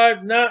chapter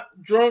 5, not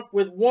drunk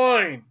with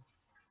wine.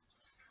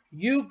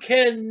 You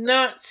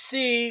cannot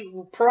see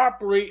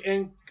properly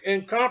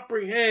and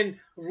comprehend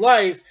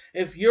life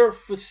if your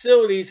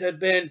facilities have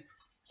been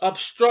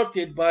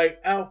obstructed by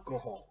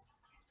alcohol.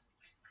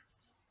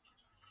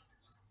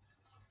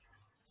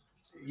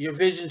 Your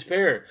vision's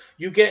impaired.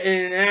 You get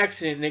in an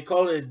accident and they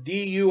call it a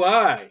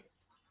DUI.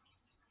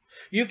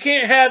 You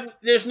can't have,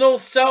 there's no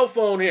cell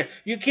phone here.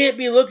 You can't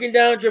be looking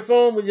down at your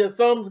phone with your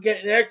thumbs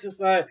getting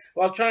exercise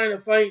while trying to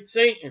fight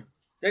Satan.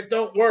 That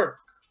don't work.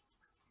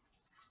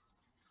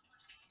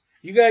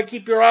 You got to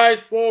keep your eyes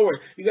forward.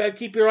 You got to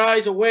keep your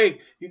eyes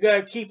awake. You got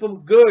to keep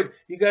them good.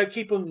 You got to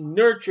keep them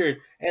nurtured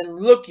and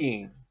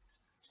looking.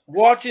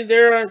 Watching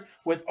thereon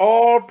with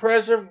all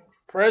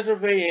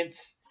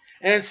perseverance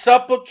and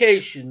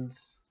supplications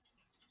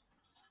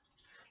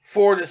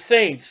for the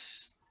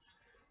saints.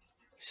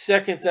 2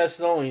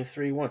 Thessalonians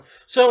 3:1.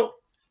 So,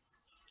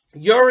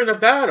 you're in a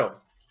battle.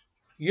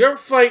 You're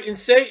fighting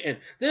Satan.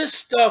 This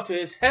stuff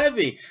is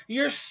heavy.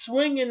 You're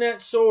swinging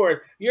that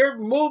sword. You're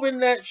moving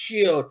that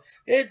shield.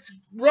 It's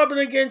rubbing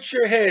against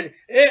your head.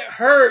 It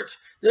hurts.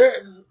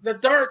 The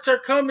darts are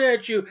coming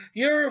at you.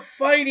 You're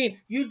fighting.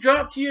 You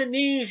drop to your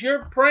knees.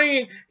 You're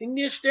praying. And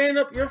you stand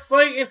up. You're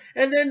fighting.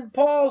 And then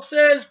Paul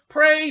says,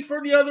 pray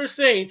for the other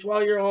saints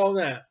while you're all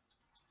that.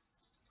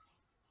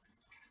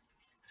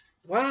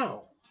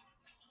 Wow.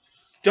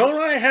 Don't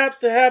I have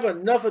to have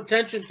enough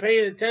attention,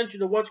 paying attention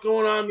to what's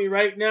going on in me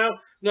right now?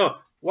 No.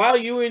 While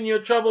you in your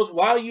troubles,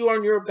 while you are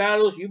in your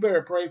battles, you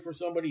better pray for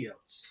somebody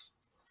else.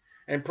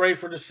 And pray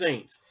for the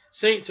saints.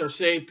 Saints are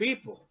saved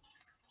people.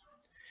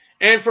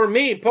 And for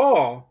me,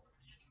 Paul,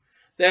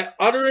 that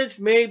utterance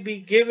may be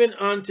given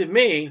unto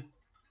me,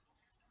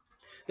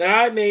 that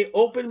I may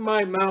open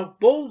my mouth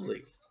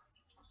boldly.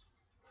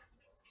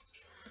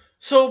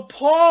 So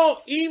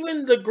Paul,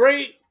 even the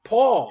great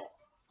Paul,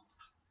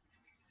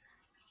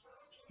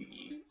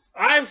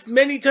 I've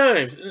many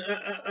times,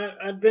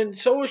 I've been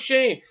so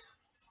ashamed.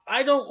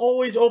 I don't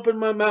always open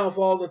my mouth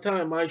all the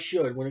time. I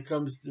should when it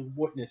comes to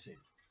witnessing.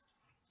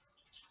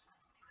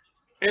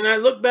 And I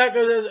look back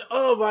and I say,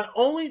 oh, if I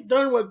only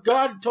done what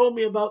God told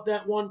me about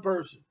that one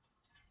person.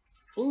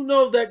 Who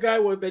knows, that guy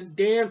would have been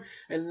damned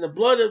and the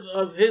blood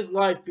of his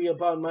life be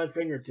upon my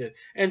fingertips.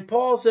 And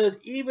Paul says,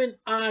 even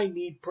I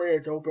need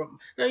prayer to open up.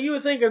 Now you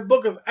would think in the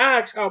book of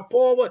Acts how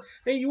Paul would,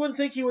 and you wouldn't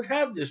think he would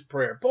have this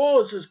prayer.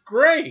 Paul is just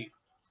great.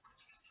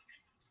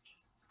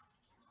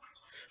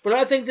 But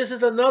I think this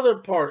is another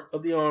part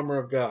of the armor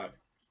of God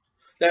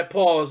that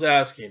Paul is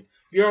asking.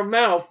 Your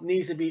mouth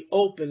needs to be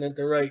open at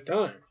the right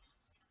time.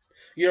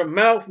 Your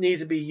mouth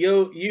needs to be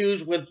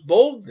used with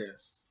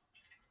boldness,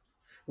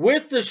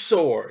 with the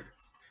sword,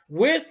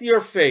 with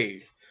your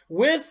faith,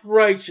 with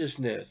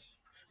righteousness,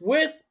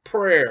 with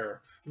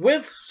prayer,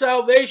 with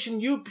salvation.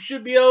 You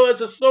should be able,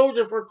 as a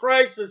soldier for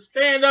Christ, to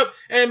stand up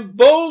and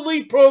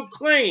boldly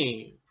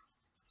proclaim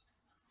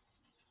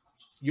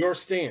your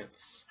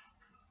stance,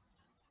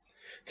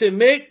 to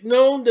make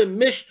known the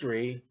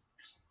mystery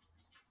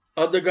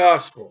of the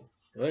gospel.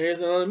 Well,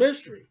 here's another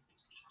mystery.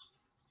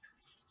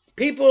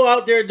 People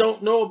out there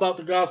don't know about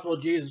the gospel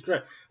of Jesus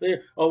Christ.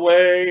 They're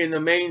away in the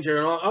manger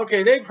and all.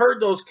 Okay, they've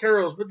heard those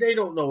carols, but they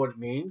don't know what it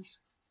means.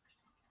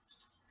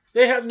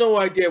 They have no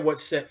idea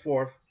what's set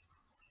forth.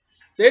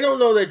 They don't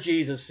know that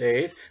Jesus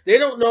saves. They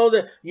don't know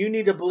that you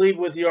need to believe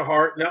with your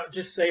heart, not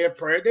just say a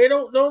prayer. They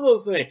don't know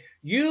those things.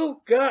 You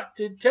got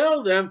to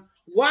tell them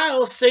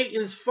while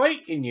Satan's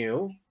fighting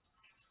you,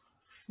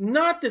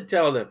 not to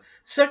tell them.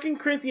 2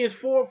 Corinthians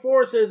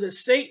 4:4 says that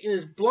Satan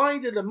is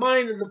blinded the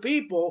mind of the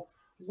people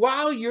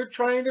while you're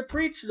trying to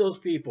preach to those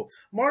people.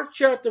 Mark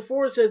chapter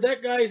 4 says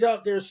that guy's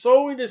out there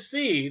sowing the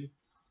seed,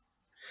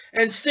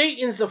 and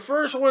Satan's the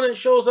first one that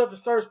shows up and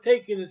starts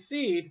taking the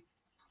seed.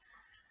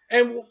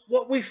 And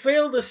what we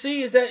fail to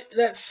see is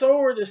that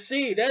sower of the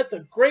seed. That's a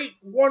great,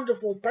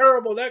 wonderful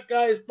parable. That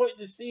guy is putting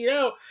the seed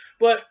out.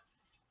 But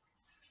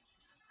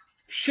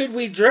should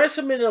we dress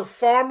him in a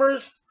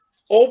farmer's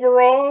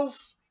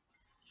overalls?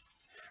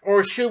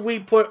 Or should we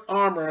put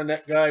armor on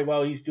that guy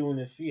while he's doing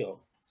his field?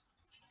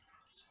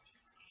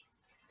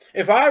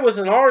 If I was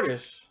an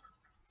artist,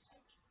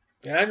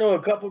 and I know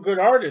a couple good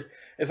artists,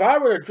 if I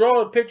were to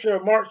draw a picture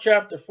of Mark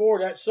chapter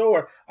 4, that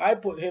sower,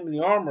 I'd put him in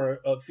the armor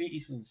of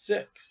Ephesians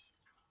 6,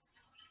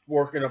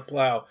 working a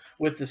plow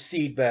with the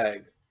seed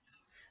bag,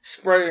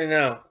 spreading it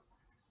out.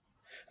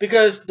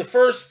 Because the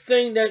first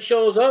thing that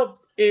shows up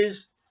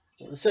is,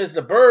 it says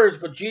the birds,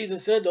 but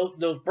Jesus said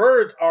those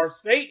birds are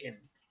Satan.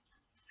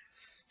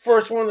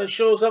 First one that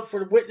shows up for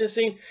the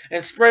witnessing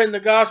and spreading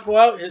the gospel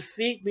out, his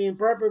feet being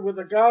peppered with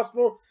the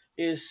gospel,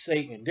 is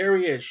Satan. There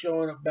he is,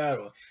 showing up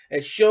battle.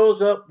 It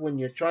shows up when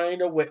you're trying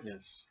to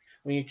witness,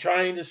 when you're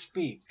trying to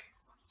speak.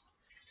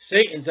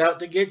 Satan's out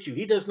to get you.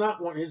 He does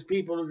not want his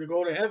people to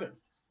go to heaven.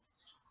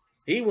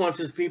 He wants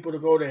his people to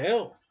go to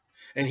hell.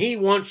 And he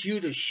wants you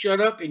to shut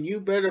up, and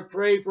you better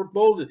pray for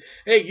boldness.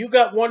 Hey, you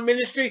got one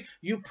ministry,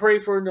 you pray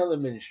for another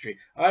ministry.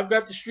 I've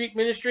got the street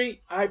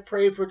ministry, I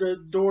pray for the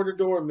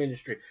door-to-door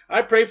ministry.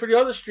 I pray for the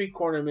other street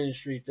corner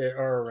ministries that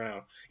are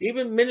around.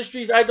 Even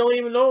ministries I don't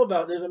even know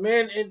about. There's a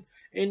man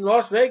in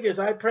Las Vegas,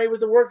 I pray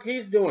with the work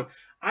he's doing.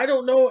 I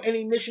don't know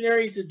any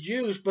missionaries to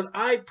Jews, but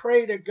I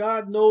pray that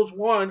God knows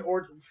one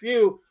or a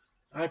few.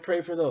 I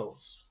pray for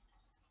those.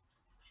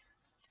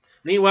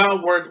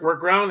 Meanwhile,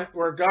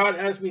 where God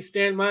has me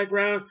stand my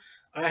ground,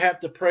 I have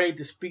to pray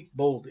to speak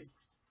boldly.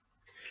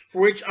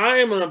 For which I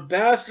am an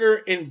ambassador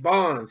in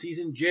bonds. He's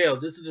in jail.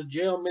 This is a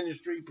jail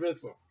ministry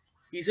epistle.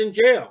 He's in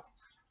jail.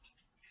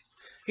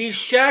 He's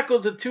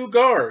shackled to 2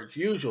 guards,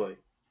 usually.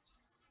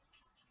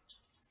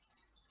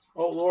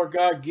 Oh, Lord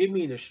God, give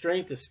me the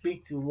strength to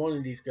speak to one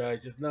of these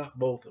guys, if not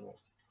both of them.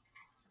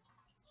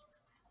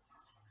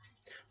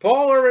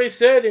 Paul already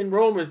said in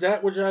Romans,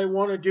 that which I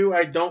want to do,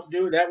 I don't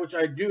do. That which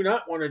I do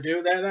not want to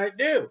do, that I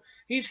do.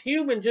 He's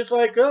human just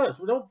like us.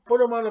 We don't put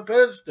him on a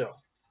pedestal.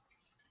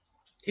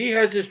 He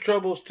has his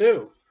troubles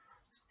too.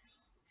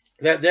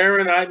 That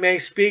therein I may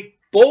speak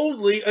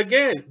boldly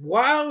again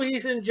while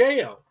he's in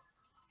jail.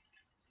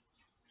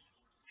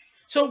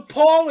 So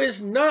Paul is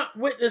not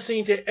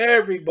witnessing to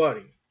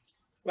everybody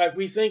like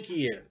we think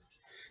he is.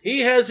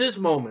 He has his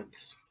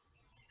moments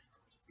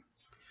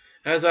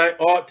as I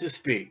ought to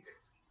speak.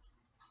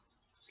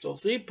 So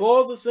see,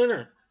 Paul's a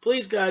sinner.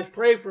 Please, guys,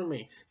 pray for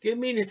me.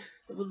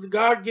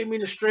 God give me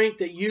the strength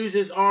to use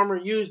his armor,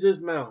 use his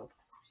mouth.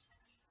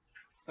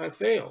 I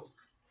failed.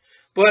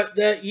 But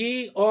that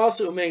ye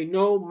also may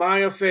know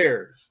my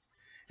affairs.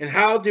 And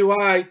how do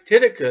I,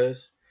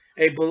 Tychicus,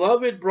 a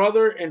beloved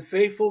brother and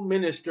faithful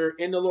minister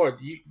in the Lord.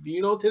 Do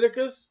you know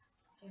Tychicus?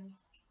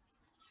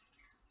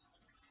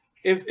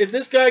 If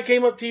this guy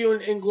came up to you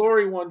in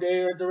glory one day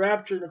or at the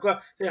rapture in the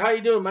cloud, say, how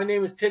you doing? My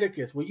name is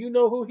Tychicus. Will you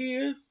know who he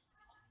is?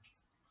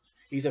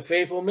 He's a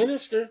faithful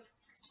minister.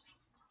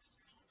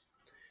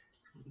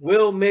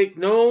 Will make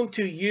known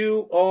to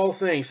you all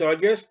things. So I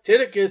guess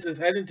Tychicus is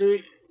heading to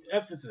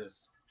Ephesus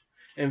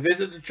and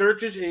visit the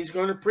churches, and he's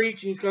going to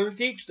preach and he's going to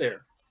teach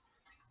there.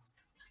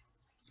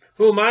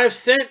 Whom I have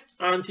sent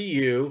unto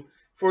you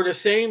for the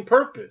same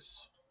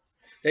purpose,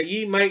 that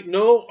ye might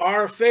know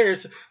our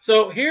affairs.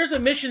 So here's a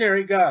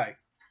missionary guy.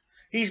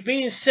 He's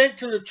being sent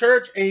to the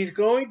church, and he's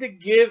going to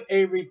give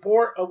a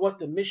report of what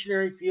the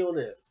missionary field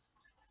is.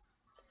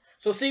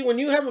 So see, when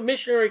you have a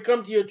missionary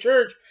come to your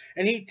church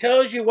and he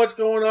tells you what's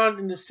going on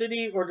in the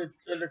city or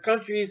the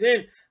country he's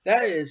in,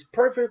 that is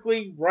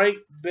perfectly right,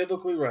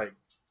 biblically right.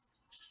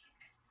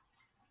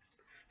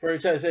 For he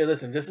says, say,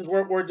 listen, this is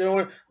what we're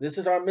doing. This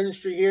is our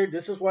ministry here.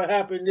 This is what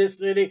happened in this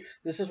city.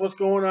 This is what's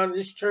going on in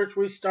this church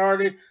we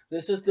started.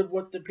 This is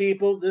what the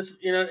people, this,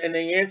 and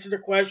they answer the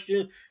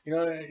question.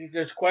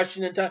 There's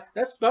question and time.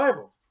 That's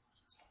Bible.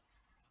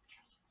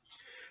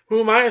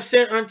 Whom I have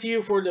sent unto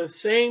you for the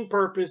same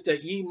purpose,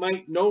 that ye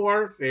might know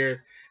our affairs,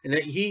 and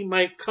that ye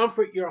might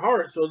comfort your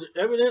heart. So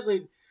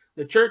evidently,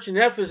 the church in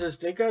Ephesus,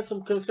 they got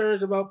some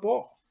concerns about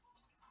Paul.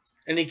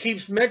 And he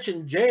keeps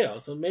mentioning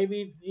jail. So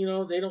maybe,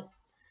 they don't.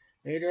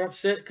 Maybe they're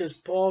upset because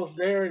Paul's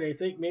there and they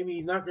think maybe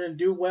he's not going to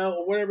do well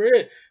or whatever it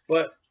is.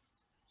 But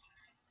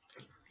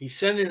he's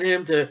sending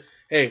him to,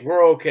 hey,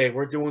 we're okay.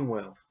 We're doing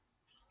well.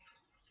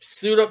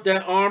 Suit up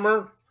that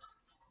armor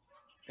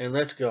and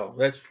let's go.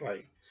 Let's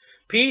fight.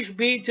 Peace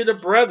be to the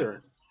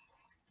brethren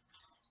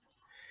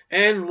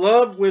and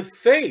love with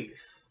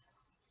faith.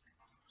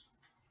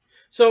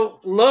 So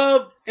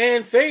love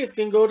and faith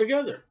can go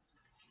together.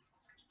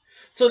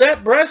 So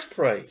that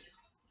breastplate,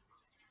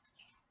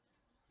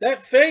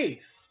 that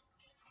faith,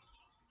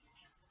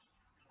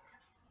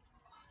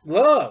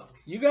 love.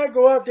 You got to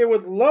go out there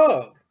with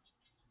love.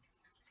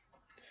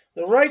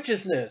 The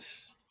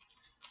righteousness.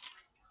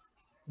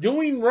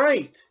 Doing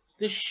right.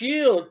 The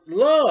shield.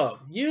 Love.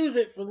 Use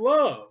it for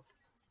love.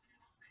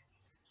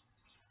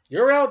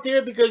 You're out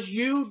there because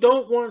you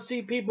don't want to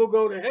see people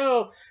go to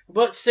hell,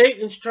 but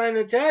Satan's trying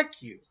to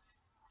attack you.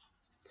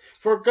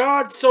 For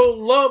God so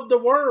loved the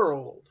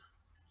world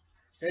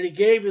that he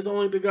gave his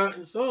only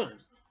begotten Son.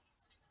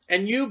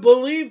 And you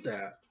believe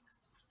that.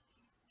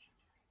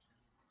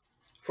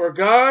 For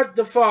God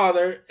the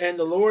Father and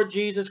the Lord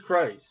Jesus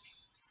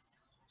Christ.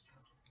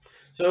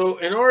 So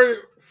in order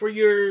for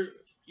your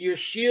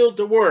shield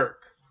to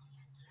work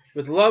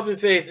with love and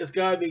faith, it's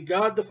got to be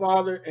God the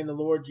Father and the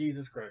Lord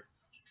Jesus Christ.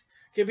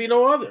 Can be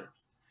no other.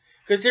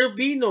 Because there'll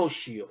be no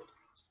shield.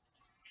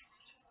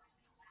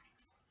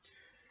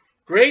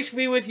 Grace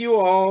be with you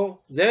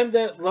all, them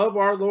that love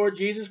our Lord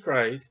Jesus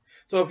Christ.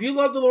 So if you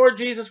love the Lord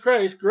Jesus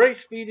Christ,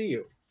 grace be to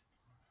you.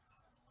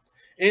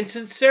 In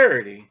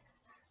sincerity,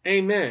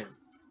 amen.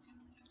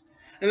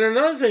 And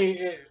another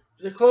thing,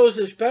 to close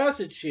this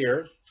passage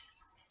here,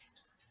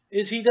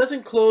 is he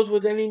doesn't close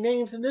with any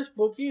names in this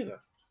book either.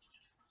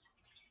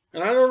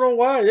 And I don't know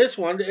why this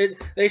one,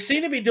 they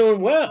seem to be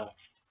doing well.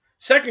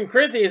 2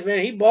 Corinthians,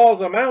 man, he balls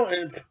them out,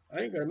 and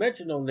I ain't going to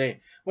mention no name.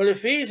 But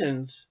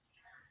Ephesians,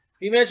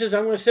 he mentions,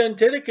 I'm going to send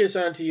Tychicus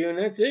unto you, and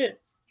that's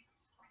it.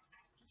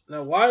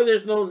 Now, why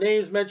there's no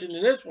names mentioned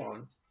in this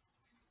one?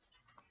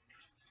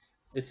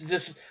 It's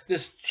just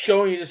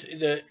showing you this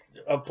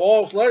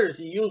Paul's letters.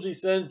 He usually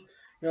sends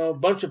a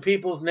bunch of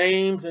people's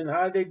names and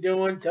how they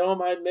doing. Tell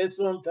them I miss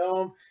them.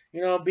 Tell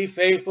them be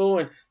faithful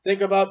and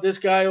think about this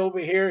guy over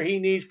here. He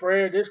needs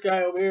prayer. This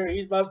guy over here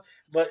he's about.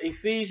 But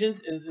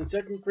Ephesians and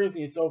 2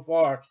 Corinthians so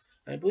far,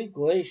 I believe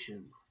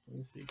Galatians. Let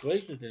me see.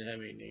 Galatians didn't have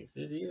any names,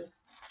 did he?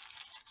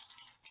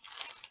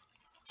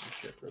 Let's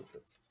check real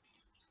quick.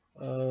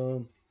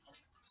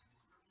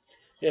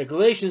 Yeah,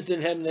 Galatians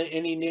didn't have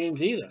any names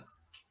either.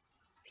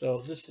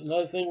 So this is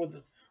another thing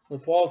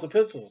with Paul's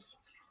epistles.